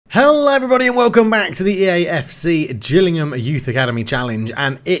Hello everybody and welcome back to the EAFC Gillingham Youth Academy Challenge,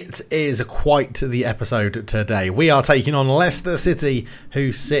 and it is quite the episode today. We are taking on Leicester City,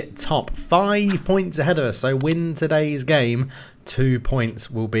 who sit top 5 points ahead of us, so win today's game, 2 points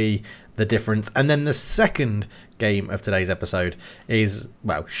will be the difference. And then the second game of today's episode is,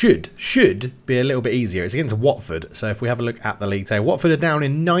 well, should be a little bit easier. It's against Watford. So if we have a look at the league table, Watford are down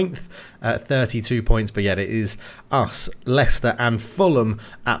in 9th at 32 points, but yet it is us, Leicester and Fulham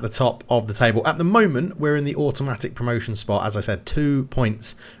at the top of the table. At the moment, we're in the automatic promotion spot. As I said, 2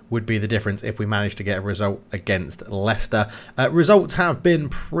 points would be the difference if we manage to get a result against Leicester. Results have been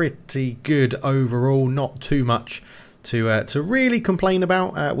pretty good overall, not too much to really complain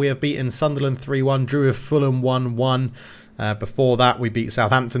about. We have beaten Sunderland 3-1, drew with Fulham 1-1. Before that, we beat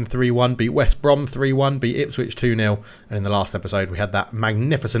Southampton 3-1, beat West Brom 3-1, beat Ipswich 2-0. And in the last episode, we had that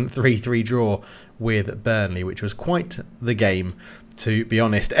magnificent 3-3 draw with Burnley, which was quite the game, to be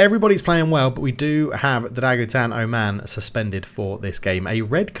honest. Everybody's playing well, but we do have Dagutan Oman suspended for this game. A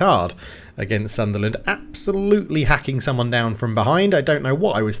red card against Sunderland, absolutely hacking someone down from behind. I don't know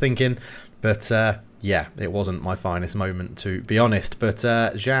what I was thinking, but yeah, it wasn't my finest moment, to be honest. But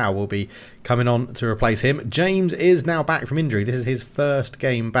Zhao will be coming on to replace him. James is now back from injury. This is his first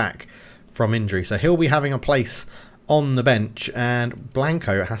game back from injury, so he'll be having a place on the bench. And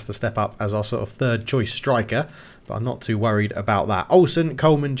Blanco has to step up as our sort of third choice striker, but I'm not too worried about that. Olsen,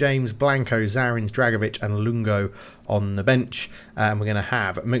 Coleman, James, Blanco, Zarins, Dragovic and Lungo on the bench. And we're going to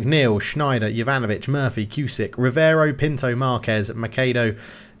have McNeil, Schneider, Jovanovic, Murphy, Cusick, Rivero, Pinto, Marquez, Macedo,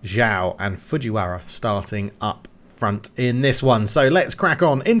 Zhao and Fujiwara starting up front in this one. So let's crack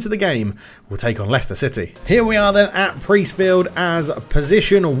on into the game. We'll take on Leicester City. Here we are then at Priestfield as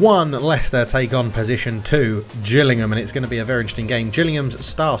position 1. Leicester take on position 2, Gillingham, and it's going to be a very interesting game. Gillingham's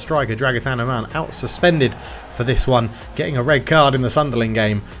star striker Dagutan Oman out suspended for this one, getting a red card in the Sunderland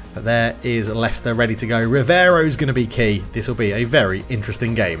game. But there is Leicester ready to go. Rivero's going to be key. This will be a very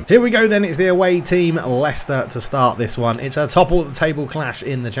interesting game. Here we go then. It's the away team, Leicester, to start this one. It's a top-of-the-table clash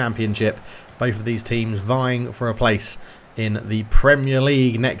in the Championship. Both of these teams vying for a place in the Premier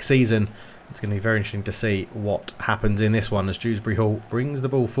League next season. It's going to be very interesting to see what happens in this one as Dewsbury Hall brings the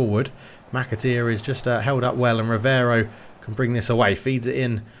ball forward. McAteer is just held up well, and Rivero can bring this away. Feeds it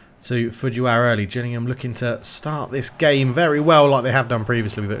in to Fujiwara early. Gillingham looking to start this game very well like they have done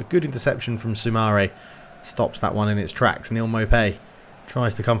previously, but a good interception from Sumare stops that one in its tracks. Neil Mopé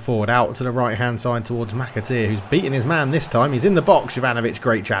tries to come forward out to the right hand side towards McAteer, who's beaten his man this time. He's in the box. Jovanovic,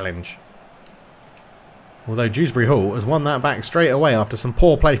 great challenge. Although Dewsbury Hall has won that back straight away after some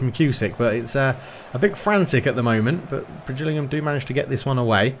poor play from Cusick, but it's a bit frantic at the moment, but Gillingham do manage to get this one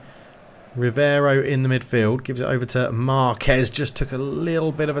away. Rivero in the midfield, gives it over to Marquez, just took a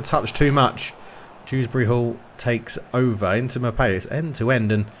little bit of a touch too much. Dewsbury Hall takes over into Mopé. It's end to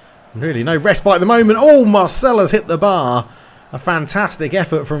end and really no respite at the moment. Oh, Marcella's hit the bar. A fantastic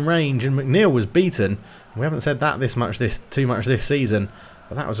effort from range, and McNeil was beaten. We haven't said that too much this season,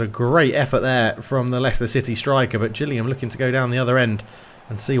 but that was a great effort there from the Leicester City striker. But Gillingham looking to go down the other end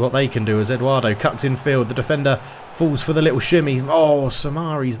and see what they can do as Eduardo cuts in field. The defender falls for the little shimmy. Oh,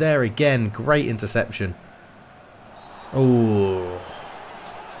 Samari's there again. Great interception. Oh.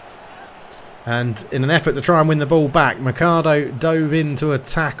 And in an effort to try and win the ball back, Mercado dove into a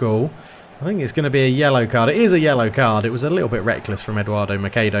tackle. I think it's going to be a yellow card. It is a yellow card. It was a little bit reckless from Eduardo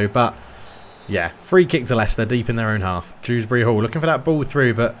Mercado, but yeah, free kick to Leicester deep in their own half. Dewsbury Hall looking for that ball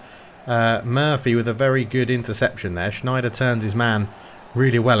through, but Murphy with a very good interception there. Schneider turns his man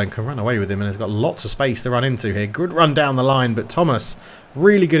really well and can run away with him, and has got lots of space to run into here. Good run down the line, but Thomas,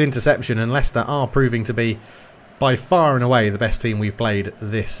 really good interception, and Leicester are proving to be by far and away the best team we've played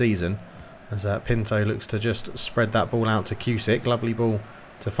this season. As Pinto looks to just spread that ball out to Cusick. Lovely ball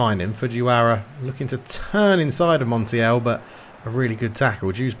to find him. Fujiwara looking to turn inside of Montiel, but a really good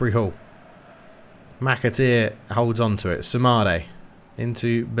tackle. Dewsbury Hall. McAteer holds on to it. Sumare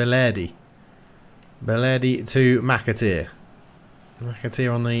into Beledi. Beledi to McAteer.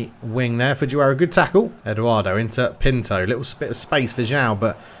 McAteer on the wing there. Fujiwara, good tackle. Eduardo into Pinto. Little bit of space for Zhao,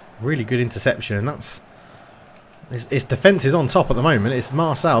 but really good interception. And that's... His defence is on top at the moment. It's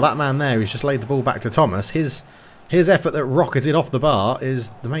Marcel, that man there, who's just laid the ball back to Thomas. His effort that rocketed off the bar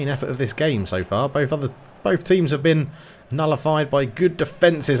is the main effort of this game so far. Both teams have been nullified by good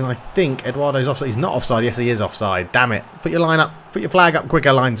defences, and I think Eduardo's offside. He's not offside. Yes, he is offside. Damn it. Put your line up. Put your flag up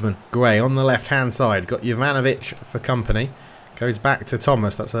quicker, linesman. Gray on the left-hand side. Got Jovanovic for company. Goes back to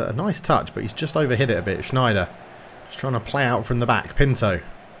Thomas. That's a nice touch, but he's just overhit it a bit. Schneider just trying to play out from the back. Pinto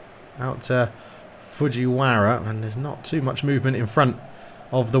out to Fujiwara, and there's not too much movement in front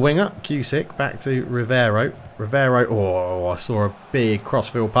of the winger. Cusick back to Rivero. Rivero, oh, I saw a big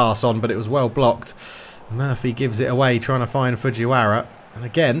crossfield pass on, but it was well blocked. Murphy gives it away, trying to find Fujiwara. And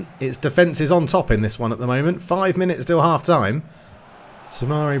again, its defence is on top in this one at the moment. 5 minutes till half-time.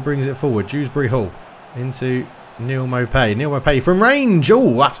 Sumari brings it forward. Dewsbury Hall into Neil Mopay. Neil Mopay from range.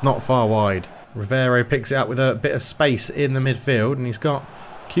 Oh, that's not far wide. Rivero picks it up with a bit of space in the midfield, and he's got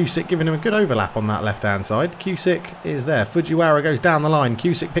Cusick giving him a good overlap on that left-hand side. Cusick is there. Fujiwara goes down the line.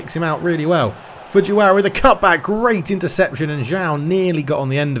 Cusick picks him out really well. Fujiwara with a cutback. Great interception, and Zhao nearly got on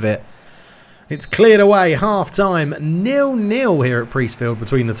the end of it. It's cleared away, half-time, 0-0 here at Priestfield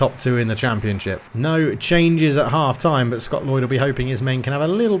between the top two in the Championship. No changes at half-time, but Scott Lloyd will be hoping his men can have a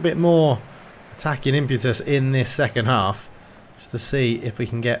little bit more attacking impetus in this second half, just to see if we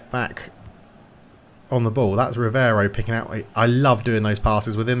can get back on the ball. That's Rivero picking out. I love doing those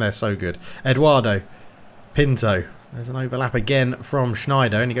passes with him, they're so good. Eduardo, Pinto. There's an overlap again from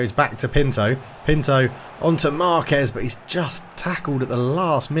Schneider, and he goes back to Pinto. Pinto onto Marquez, but he's just tackled at the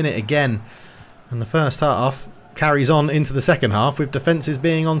last minute again. And the first half carries on into the second half with defences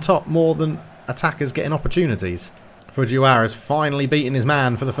being on top more than attackers getting opportunities. Fujiwara's finally beaten his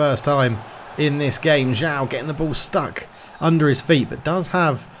man for the first time in this game. Zhao getting the ball stuck under his feet, but does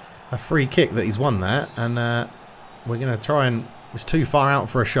have a free kick that he's won there. And we're going to try and... It's too far out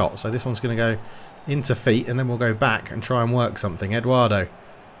for a shot, so this one's going to go into feet, and then we'll go back and try and work something. Eduardo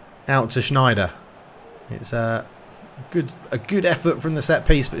out to Schneider. It's a good effort from the set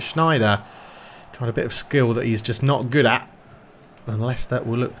piece, but Schneider tried a bit of skill that he's just not good at. Unless that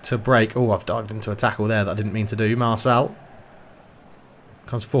will look to break. Oh, I've dived into a tackle there that I didn't mean to do. Marcel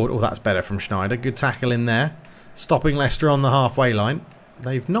comes forward. Oh, that's better from Schneider. Good tackle in there. Stopping Leicester on the halfway line.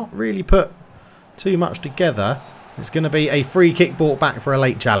 They've not really put too much together. It's going to be a free kick brought back for a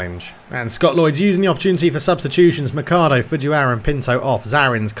late challenge. And Scott Lloyd's using the opportunity for substitutions. Mikado, Fujiwara and Pinto off.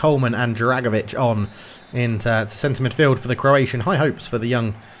 Zarins, Coleman and Dragovic on into centre midfield for the Croatian. High hopes for the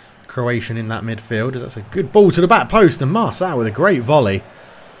young Croatian in that midfield, as that's a good ball to the back post, and Marcel with a great volley,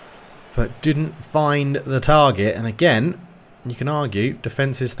 but didn't find the target. And again, you can argue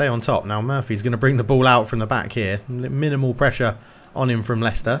defences stay on top. Now Murphy's going to bring the ball out from the back here. Minimal pressure on him from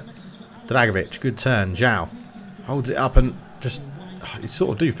Leicester. Dragovic, good turn. Zhao holds it up, and just you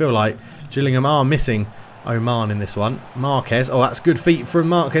sort of do feel like Gillingham are missing Oman in this one. Marquez, oh, that's good feet from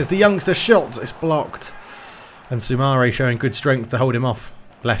Marquez. The youngster shot, it's blocked, and Sumare showing good strength to hold him off.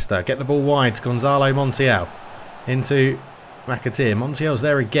 Leicester get the ball wide to Gonzalo Montiel into McAteer. Montiel's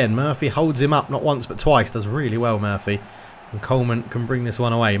there again. Murphy holds him up not once but twice. Does really well, Murphy. And Coleman can bring this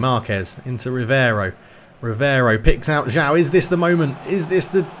one away. Marquez into Rivero. Rivero picks out Zhao. Is this the moment? Is this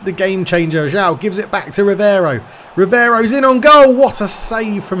the game changer? Zhao gives it back to Rivero. Rivero's in on goal. What a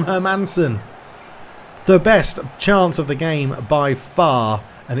save from Hermansen. The best chance of the game by far.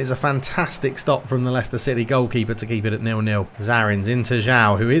 And it's a fantastic stop from the Leicester City goalkeeper to keep it at 0-0. Zarins into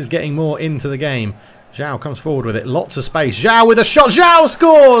Zhao, who is getting more into the game. Zhao comes forward with it. Lots of space. Zhao with a shot. Zhao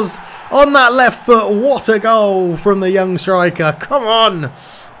scores on that left foot. What a goal from the young striker. Come on.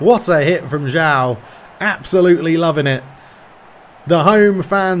 What a hit from Zhao. Absolutely loving it. The home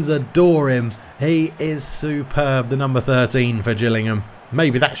fans adore him. He is superb. The number 13 for Gillingham.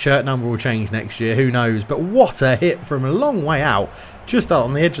 Maybe that shirt number will change next year. Who knows? But what a hit from a long way out. Just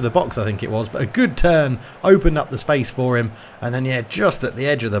on the edge of the box, I think it was. But a good turn. Opened up the space for him. And then, yeah, just at the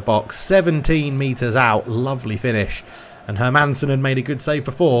edge of the box. 17 metres out. Lovely finish. And Hermansen had made a good save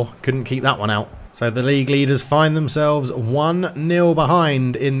before. Couldn't keep that one out. So the league leaders find themselves 1-0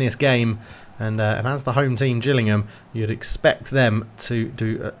 behind in this game. And as the home team, Gillingham, you'd expect them to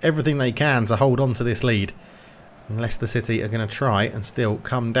do everything they can to hold on to this lead. And Leicester City are going to try and still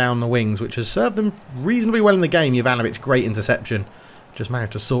come down the wings, which has served them reasonably well in the game. Jovanovic, great interception. Just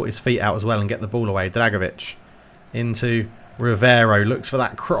managed to sort his feet out as well and get the ball away. Dragovic into Rivero. Looks for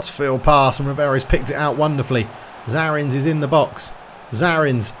that crossfield pass, and Rivero's picked it out wonderfully. Zarins is in the box.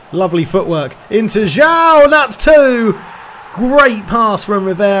 Zarins, lovely footwork into Zhao. That's two. Great pass from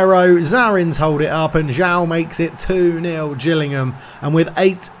Rivero. Zarins hold it up, and Zhao makes it 2-0 Gillingham. And with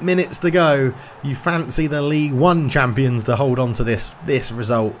 8 minutes to go, you fancy the League One champions to hold on to this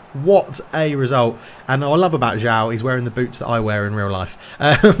result. What a result. And what I love about Zhao, he's wearing the boots that I wear in real life.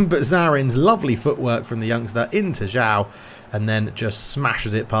 But Zarins, lovely footwork from the youngster into Zhao, and then just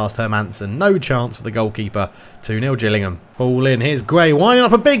smashes it past Hermansen. No chance for the goalkeeper. 2-0 Gillingham. Ball in. Here's Gray winding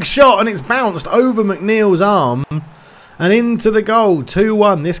up a big shot, and it's bounced over McNeil's arm and into the goal.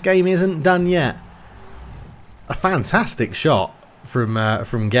 2-1. This game isn't done yet. A fantastic shot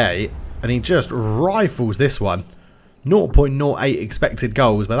from Gay, and he just rifles this one. 0.08 expected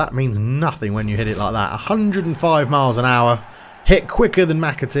goals, but that means nothing when you hit it like that. 105 miles an hour. hit quicker than than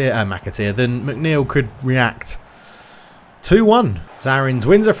McNeil could react. 2-1. Zarins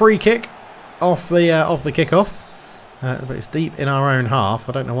wins a free kick off the kickoff, but it's deep in our own half.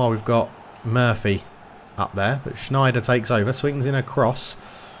 I don't know why we've got Murphy up there, but Schneider takes over, swings in a cross,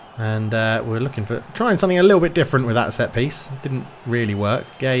 and we're looking for trying something a little bit different with that set piece. Didn't really work.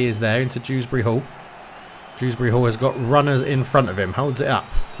 Gay is there into Dewsbury Hall. Dewsbury Hall has got runners in front of him, holds it up,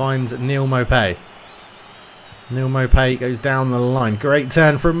 finds Neil Mopay. Neil Mopay goes down the line. Great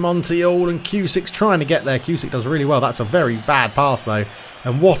turn from Montiel, and Cusick's trying to get there. Cusick does really well. That's a very bad pass though.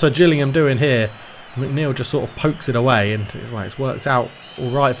 And what are Gillingham doing here? McNeil just sort of pokes it away, and it's worked out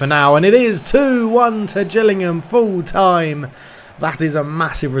all right for now. And it is 2-1 to Gillingham, full time. That is a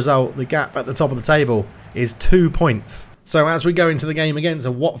massive result. The gap at the top of the table is 2 points. So as we go into the game against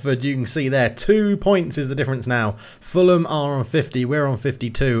Watford, you can see there 2 points is the difference now. Fulham are on 50, we're on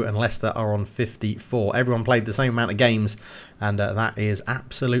 52, and Leicester are on 54. Everyone played the same amount of games, and that is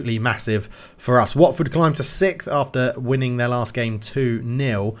absolutely massive for us. Watford climbed to 6th after winning their last game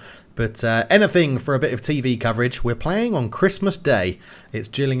 2-0. But anything for a bit of TV coverage. We're playing on Christmas Day. It's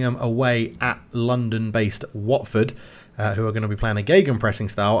Gillingham away at London-based Watford, who are going to be playing a gegenpressing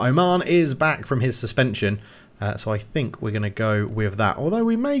style. Oman is back from his suspension. So I think we're going to go with that. Although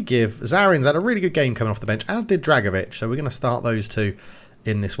we may give... Zarins had a really good game coming off the bench, as did Dragovic. So we're going to start those two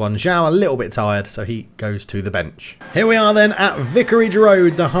in this one. Zhao a little bit tired, so he goes to the bench. Here we are then at Vicarage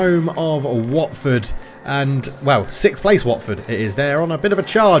Road, the home of Watford. And, well, 6th place Watford it is. They're on a bit of a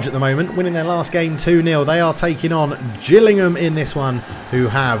charge at the moment, winning their last game 2-0. They are taking on Gillingham in this one, who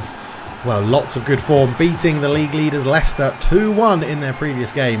have, well, lots of good form, beating the league leaders Leicester 2-1 in their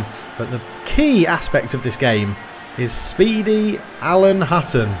previous game. But the key aspect of this game is speedy Alan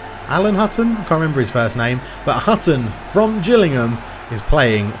Hutton. Alan Hutton? I can't remember his first name. But Hutton from Gillingham is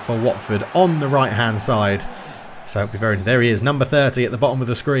playing for Watford on the right-hand side. So it'll be very... There he is, number 30 at the bottom of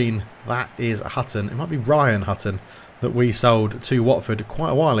the screen. That is Hutton. It might be Ryan Hutton that we sold to Watford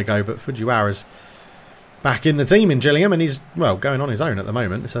quite a while ago. But Fujiwara's back in the team in Gillingham, and he's, well, going on his own at the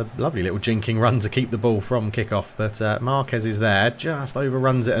moment. It's a lovely little jinking run to keep the ball from kickoff, but Marquez is there, just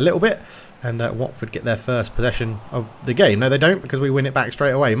overruns it a little bit, and Watford get their first possession of the game. No, they don't, because we win it back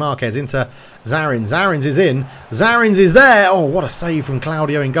straight away. Marquez into Zarins. Zarins is in. Zarins is there. Oh, what a save from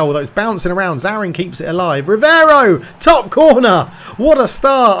Claudio in goal. Though it's bouncing around. Zarin keeps it alive. Rivero, top corner. What a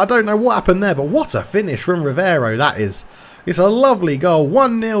start. I don't know what happened there, but what a finish from Rivero that is. It's a lovely goal.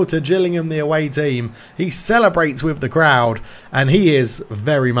 1-0 to Gillingham, the away team. He celebrates with the crowd, and he is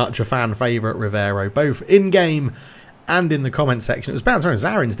very much a fan favourite, Rivero, both in-game and in the comment section. It was bounced around.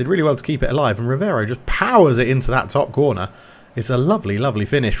 Zarins did really well to keep it alive, and Rivero just powers it into that top corner. It's a lovely, lovely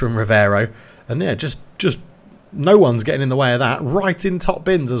finish from Rivero. And yeah, just no one's getting in the way of that. Right in top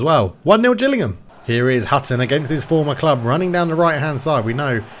bins as well. 1-0 Gillingham. Here is Hutton against his former club, running down the right-hand side. We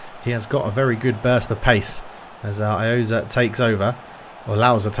know he has got a very good burst of pace. As Ioza takes over, or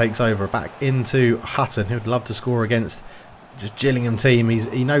Lauza takes over, back into Hutton, who would love to score against just Gillingham team.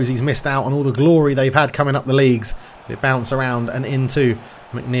 He knows he's missed out on all the glory they've had coming up the leagues. It bounced around and into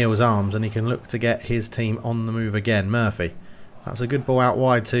McNeil's arms, and he can look to get his team on the move again. Murphy. That's a good ball out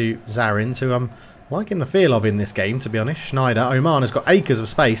wide to Zarins, who I'm liking the feel of in this game, to be honest. Schneider. Oman has got acres of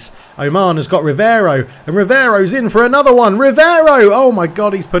space. Oman has got Rivero, and Rivero's in for another one. Rivero! Oh my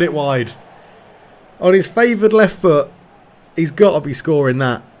God, he's put it wide. On his favoured left foot, he's got to be scoring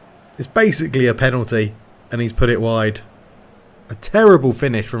that. It's basically a penalty, and he's put it wide. A terrible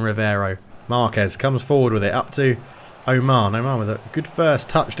finish from Rivero. Marquez comes forward with it, up to Oman. Oman with a good first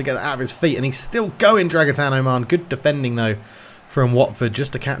touch to get it out of his feet, and he's still going, Dragutin Oman. Good defending, though, from Watford,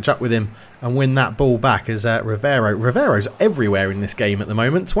 just to catch up with him and win that ball back as Rivero. Rivero's everywhere in this game at the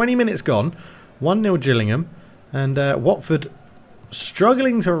moment. 20 minutes gone. 1-0 Gillingham, and Watford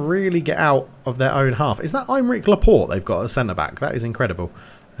struggling to really get out of their own half. Is that Aymeric Laporte they've got as centre-back? That is incredible.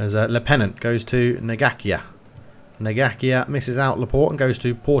 As Le Pennant goes to Negakia. Negakia misses out Laporte and goes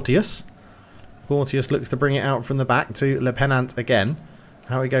to Porteous. Porteous looks to bring it out from the back to Le Pennant again.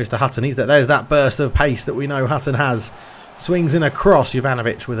 How he goes to Hutton. There's that burst of pace that we know Hutton has. Swings in a cross.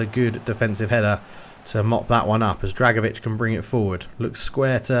 Jovanovic with a good defensive header to mop that one up as Dragovic can bring it forward. Looks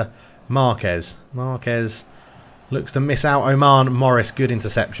square to Marquez. Marquez looks to miss out Oman. Morris, good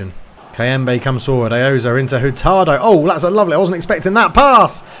interception. Kayembe comes forward. Ioza into Hurtado. Oh, that's a lovely... I wasn't expecting that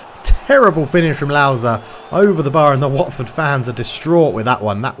pass. Terrible finish from Lauza over the bar, and the Watford fans are distraught with that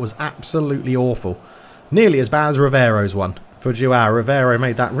one. That was absolutely awful. Nearly as bad as Rivero's one. Fujiwara. Rivero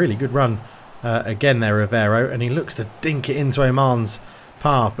made that really good run again there, Rivero, and he looks to dink it into Oman's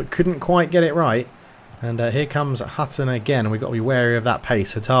path, but couldn't quite get it right. And here comes Hutton again, and we've got to be wary of that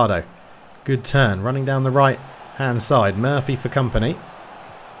pace. Hurtado. Good turn. Running down the right hand side. Murphy for company.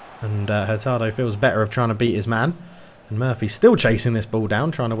 And Hurtado feels better of trying to beat his man. And Murphy's still chasing this ball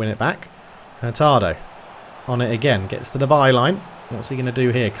down, trying to win it back. Hurtado on it again. Gets to the byline. What's he going to do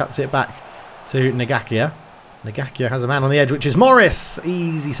here? Cuts it back to Ngakia. Ngakia has a man on the edge, which is Morris.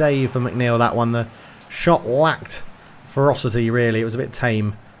 Easy save for McNeil, that one. The shot lacked ferocity, really. It was a bit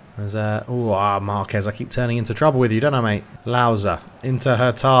tame. As Marquez, I keep turning into trouble with you, don't I, mate? Lauza into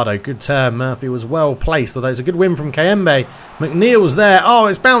Hurtado. Good turn. Murphy was well placed, although it's a good win from Kayembe. McNeil's there. Oh,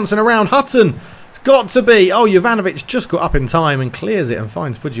 it's bouncing around. Hutton. It's got to be. Oh, Jovanovic just got up in time and clears it and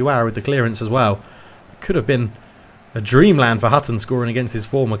finds Fujiwara with the clearance as well. Could have been a dreamland for Hutton scoring against his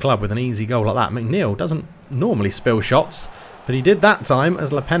former club with an easy goal like that. McNeil doesn't normally spill shots, but he did that time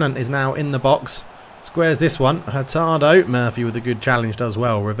as Le Pennant is now in the box. Squares this one. Hurtado. Murphy with a good challenge does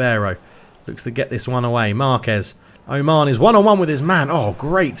well. Rivero looks to get this one away. Marquez. Oman is one-on-one with his man. Oh,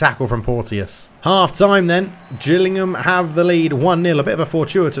 great tackle from Porteous. Half-time then. Gillingham have the lead 1-0. A bit of a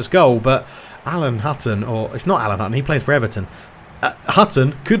fortuitous goal, but Alan Hutton, or it's not Alan Hutton, he plays for Everton.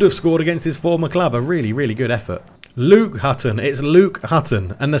 Hutton could have scored against his former club. A really, really good effort. Luke Hutton. It's Luke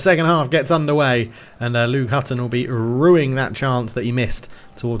Hutton. And the second half gets underway. And Luke Hutton will be ruining that chance that he missed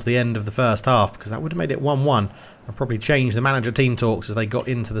towards the end of the first half. Because that would have made it 1-1. And probably changed the manager-team talks as they got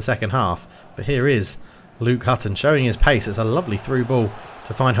into the second half. But here is Luke Hutton showing his pace. It's a lovely through ball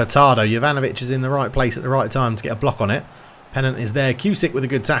to find Hurtado. Jovanovic is in the right place at the right time to get a block on it. Pennant is there. Cusick with a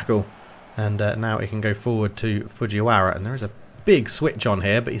good tackle. And now he can go forward to Fujiwara. And there is a big switch on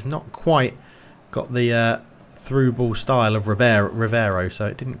here. But he's not quite got the through ball style of Rivero, so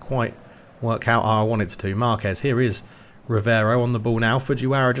it didn't quite work out how I wanted it to. Marquez, here is Rivero on the ball now.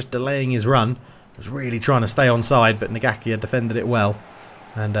 Fujiwara just delaying his run. Was really trying to stay onside, but Ngakia defended it well.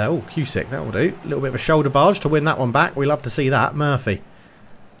 And, Cusick, that will do. A little bit of a shoulder barge to win that one back. We love to see that. Murphy.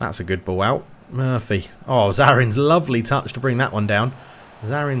 That's a good ball out. Murphy. Oh, Zarin's lovely touch to bring that one down.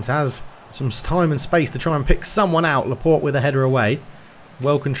 Zarin's has some time and space to try and pick someone out. Laporte with a header away.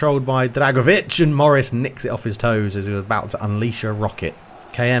 Well controlled by Dragovic, and Morris nicks it off his toes as he was about to unleash a rocket.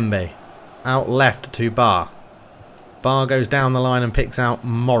 Kayembe out left to Bar. Bar goes down the line and picks out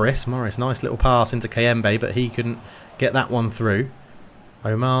Morris. Morris, nice little pass into Kayembe, but he couldn't get that one through.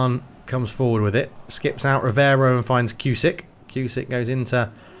 Oman comes forward with it. Skips out Rivero and finds Cusick. Cusick goes into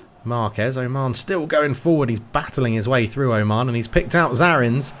Marquez. Oman still going forward. He's battling his way through Oman, and he's picked out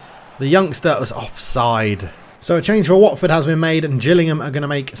Zarins. The youngster was offside. So a change for Watford has been made, and Gillingham are going to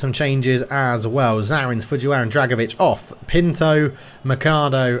make some changes as well. Zarins, Fujiwara and Dragovic off. Pinto,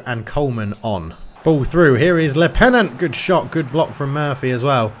 Mercado and Coleman on. Ball through. Here is Le Pennant. Good shot, good block from Murphy as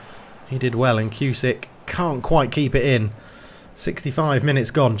well. He did well, and Cusick can't quite keep it in. 65 minutes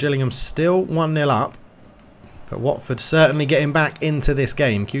gone. Gillingham still 1-0 up. But Watford certainly getting back into this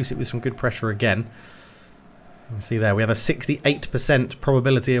game. Cusick with some good pressure again. You can see there we have a 68%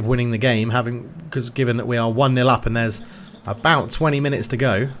 probability of winning the game, because given that we are 1-0 up and there's about 20 minutes to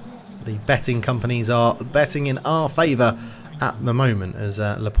go. The betting companies are betting in our favour at the moment as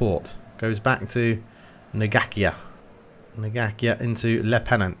Laporte goes back to Ngakia. Ngakia into Le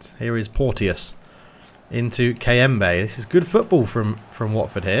Pennant. Here is Porteous into Kayembe. This is good football from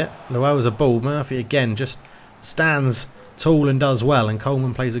Watford here. Luell's a ball. Murphy again just stands tall and does well, and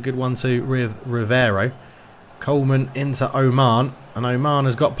Coleman plays a good one to Rivero. Coleman into Oman, and Oman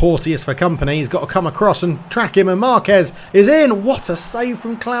has got Porteous for company. He's got to come across and track him, and Marquez is in. What a save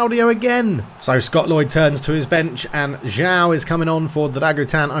from Claudio again. So Scott Lloyd turns to his bench, and Zhao is coming on for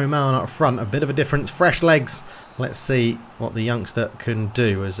Dragutan Oman up front. A bit of a difference, fresh legs. Let's see what the youngster can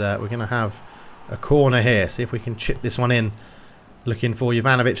do, as we're going to have a corner here. See if we can chip this one in. Looking for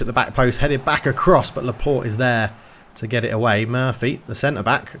Jovanovic at the back post, headed back across, but Laporte is there to get it away. Murphy, the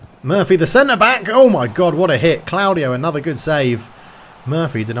centre-back. Murphy, the centre-back. Oh my God, what a hit. Claudio, another good save.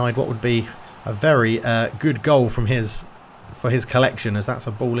 Murphy denied what would be a very good goal for his collection, as that's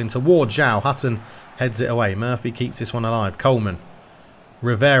a ball in towards Zhao. Hutton heads it away. Murphy keeps this one alive. Coleman.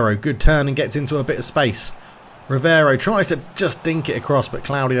 Rivero, good turn and gets into a bit of space. Rivero tries to just dink it across, but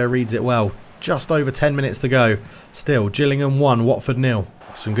Claudio reads it well. Just over 10 minutes to go. Still, Gillingham 1, Watford 0.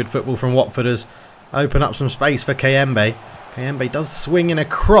 Some good football from Watforders. Open up some space for Kayembe. Kayembe does swing in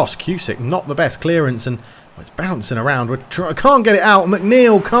across. Cusick, not the best clearance, and it's bouncing around. Can't get it out.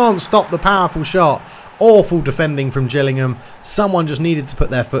 McNeil can't stop the powerful shot. Awful defending from Gillingham. Someone just needed to put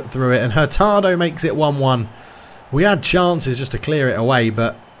their foot through it, and Hurtado makes it 1-1. We had chances just to clear it away,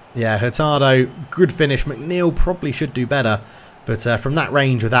 but yeah, Hurtado, good finish. McNeil probably should do better, but from that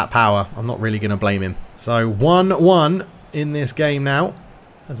range with that power, I'm not really going to blame him. So 1-1 in this game now,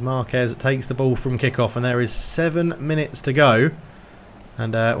 as Marquez takes the ball from kickoff, and there is 7 minutes to go.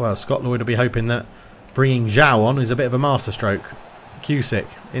 And well, Scott Lloyd will be hoping that Bringing Zhao on, who's a bit of a masterstroke. Cusick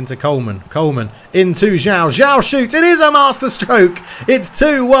into Coleman. Coleman into Zhao. Zhao shoots. It is a masterstroke. It's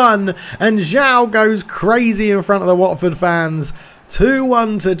 2-1. And Zhao goes crazy in front of the Watford fans.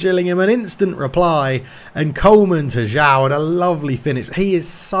 2-1 to Gillingham. An instant reply. And Coleman to Zhao. And a lovely finish. He is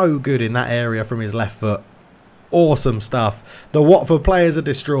so good in that area from his left foot. Awesome stuff. The Watford players are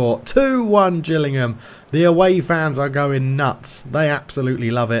distraught. 2-1 Gillingham. The away fans are going nuts. They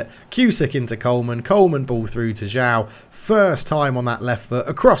absolutely love it. Cusick into Coleman. Coleman ball through to Zhao. First time on that left foot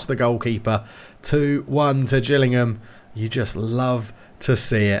across the goalkeeper. 2-1 to Gillingham. You just love to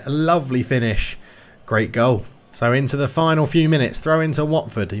see it. A lovely finish. Great goal. So into the final few minutes. Throw into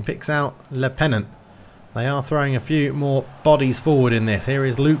Watford. He picks out Le Pennant. They are throwing a few more bodies forward in this. Here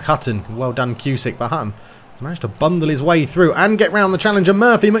is Luke Hutton. Well done, Cusick. But Hutton managed to bundle his way through and get round the challenger.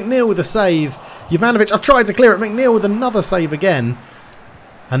 Murphy, McNeil with a save. Jovanovic, I've tried to clear it. McNeil with another save again.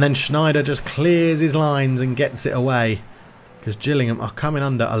 And then Schneider just clears his lines and gets it away. Because Gillingham are coming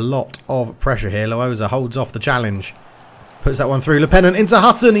under a lot of pressure here. Loaza holds off the challenge. Puts that one through. Le Pennant into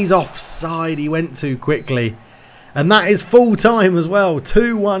Hutton. He's offside. He went too quickly. And that is full time as well.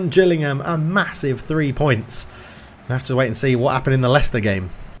 2-1 Gillingham. A massive 3 points. We'll have to wait and see what happened in the Leicester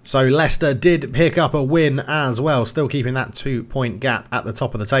game. So Leicester did pick up a win as well, still keeping that 2-point gap at the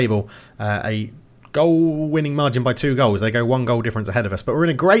top of the table. A goal-winning margin by 2 goals. They go 1 goal difference ahead of us. But we're in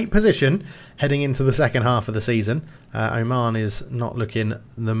a great position heading into the second half of the season. Oman is not looking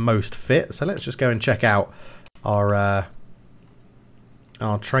the most fit. So let's just go and check out our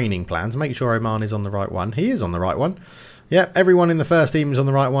training plans. Make sure Oman is on the right one. He is on the right one. Yep, everyone in the first team is on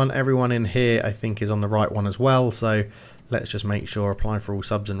the right one. Everyone in here, I think, is on the right one as well. So let's just make sure, apply for all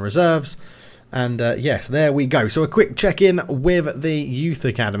subs and reserves. And yes, there we go. So a quick check-in with the Youth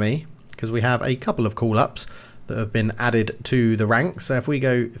Academy, because we have a couple of call-ups that have been added to the ranks. So if we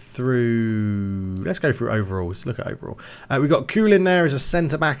go through, let's go through overall. Let's look at overall. We've got Kulin there as a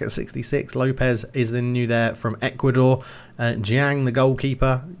centre-back at 66. Lopez is the new there from Ecuador. Jiang, the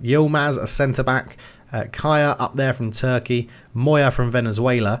goalkeeper. Yilmaz, a centre-back. Kaya up there from Turkey. Moya from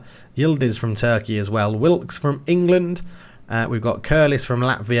Venezuela. Yildiz from Turkey as well. Wilkes from England. We've got Kurlis from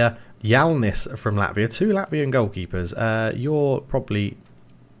Latvia. Yalnis from Latvia. 2 Latvian goalkeepers. You're probably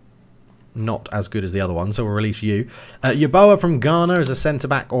not as good as the other one, so we'll release you. Yaboa from Ghana as a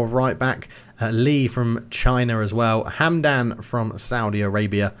centre-back or right-back. Lee from China as well. Hamdan from Saudi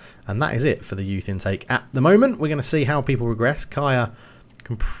Arabia. And that is it for the youth intake at the moment. We're going to see how people regress. Kaya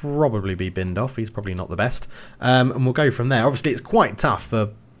can probably be binned off. He's probably not the best. And we'll go from there. Obviously, it's quite tough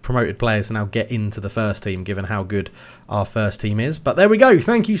for promoted players to now get into the first team, given how good our first team is. But there we go.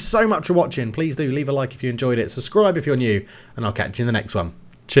 Thank you so much for watching. Please do leave a like if you enjoyed it. Subscribe if you're new. And I'll catch you in the next one.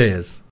 Cheers.